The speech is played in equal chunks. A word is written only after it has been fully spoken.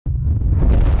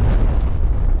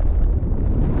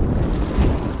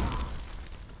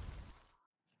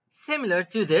similar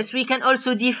to this, we can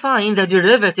also define the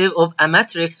derivative of a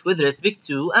matrix with respect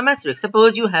to a matrix.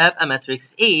 Suppose you have a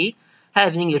matrix A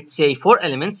having, let's say, 4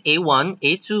 elements, A1,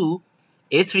 A2,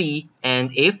 A3, and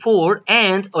A4,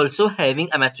 and also having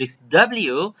a matrix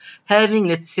W having,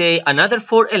 let's say, another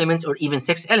 4 elements or even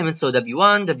 6 elements, so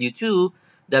W1, W2,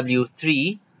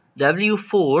 W3,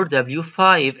 W4,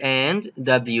 W5, and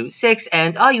W6,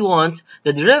 and I want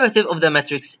the derivative of the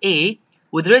matrix A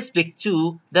with respect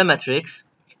to the matrix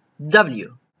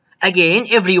W. Again,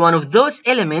 every one of those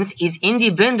elements is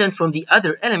independent from the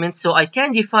other elements, so I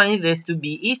can define this to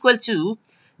be equal to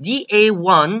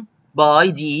dA1 by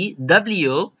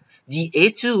dW,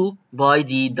 dA2 by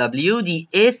dW,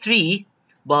 dA3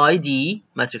 by d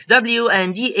matrix W,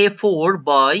 and dA4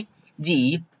 by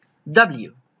dW.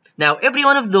 Now, every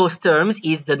one of those terms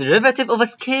is the derivative of a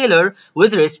scalar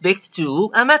with respect to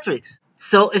a matrix.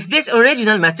 So, if this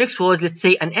original matrix was, let's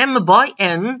say, an M by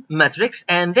N matrix,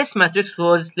 and this matrix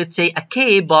was, let's say, a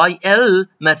K by L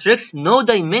matrix, no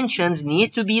dimensions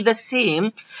need to be the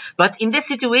same. But in this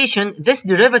situation, this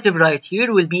derivative right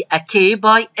here will be a K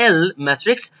by L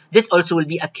matrix. This also will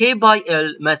be a K by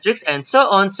L matrix, and so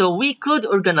on. So, we could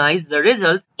organize the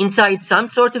result inside some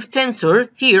sort of tensor.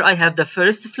 Here, I have the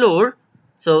first floor.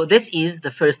 So this is the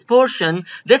first portion.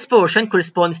 This portion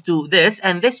corresponds to this,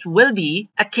 and this will be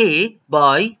a K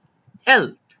by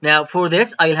L. Now for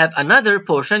this, I'll have another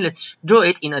portion. Let's draw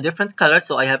it in a different color.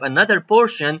 So I have another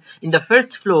portion in the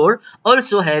first floor,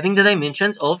 also having the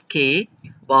dimensions of K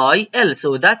by L.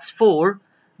 So that's for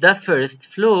the first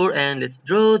floor, and let's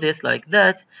draw this like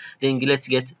that. Then let's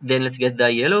get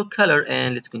the yellow color,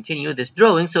 and let's continue this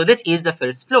drawing. So this is the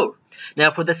first floor. Now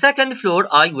for the second floor,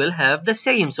 I will have the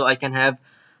same. So I can have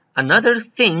another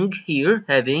thing here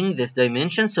having this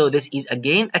dimension. So this is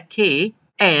again a K,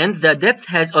 and the depth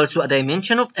has also a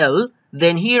dimension of L.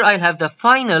 Then here I'll have the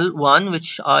final one,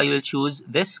 which I will choose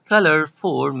this color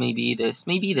for, maybe this,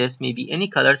 maybe any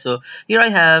color. So here I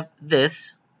have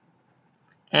this,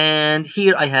 and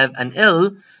here I have an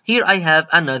L, here I have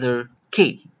another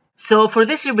K. So for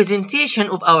this representation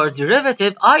of our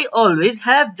derivative, I always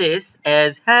have this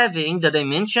as having the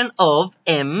dimension of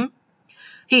M.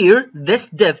 Here, this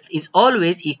depth is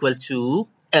always equal to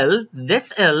L,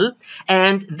 this L,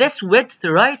 and this width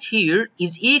right here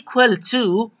is equal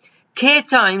to K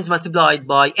times multiplied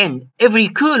by N. Every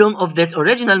coulomb of this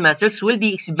original matrix will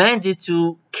be expanded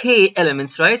to K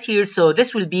elements right here, so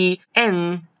this will be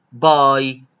N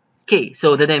by K.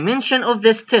 So the dimension of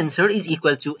this tensor is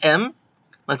equal to M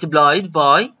multiplied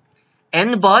by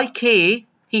N by K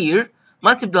here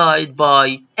multiplied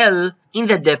by L in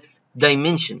the depth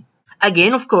dimension.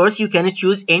 Again, of course, you can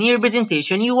choose any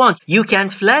representation you want. You can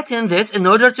flatten this in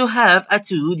order to have a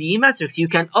 2D matrix. You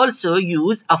can also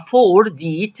use a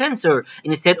 4D tensor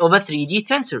instead of a 3D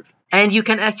tensor. And you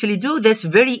can actually do this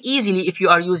very easily if you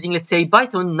are using, let's say,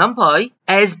 Python NumPy,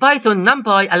 as Python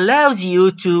NumPy allows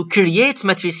you to create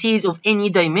matrices of any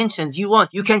dimensions you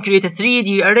want. You can create a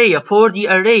 3D array, a 4D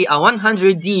array, a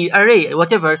 100D array,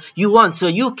 whatever you want. So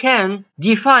you can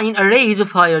define arrays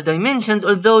of higher dimensions,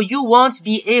 although you won't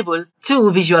be able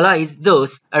to visualize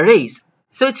those arrays.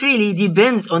 So it really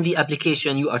depends on the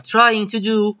application you are trying to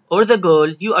do or the goal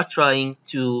you are trying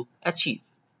to achieve.